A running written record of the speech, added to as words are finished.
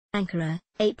Ankara,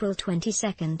 April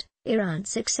 22. Iran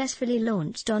successfully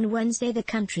launched on Wednesday the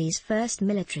country's first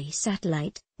military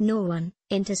satellite, Noor 1,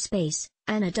 into space,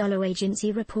 Anadolu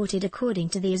Agency reported according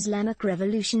to the Islamic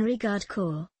Revolutionary Guard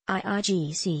Corps,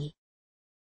 IRGC.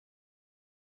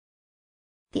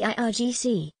 The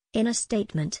IRGC, in a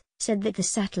statement, said that the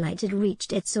satellite had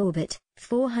reached its orbit,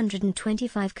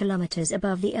 425 kilometers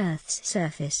above the Earth's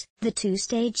surface. The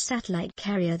two-stage satellite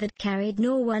carrier that carried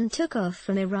Noor 1 took off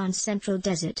from Iran's central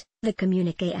desert, the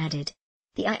communiqué added.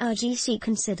 The IRGC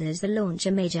considers the launch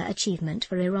a major achievement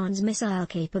for Iran's missile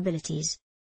capabilities.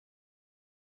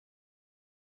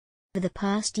 For the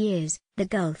past years, the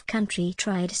Gulf country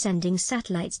tried sending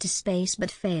satellites to space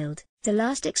but failed. The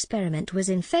last experiment was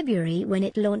in February when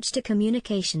it launched a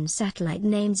communications satellite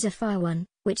named Zafar 1,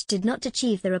 which did not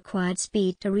achieve the required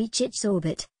speed to reach its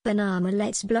orbit. Banama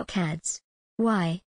lets blockades. Why?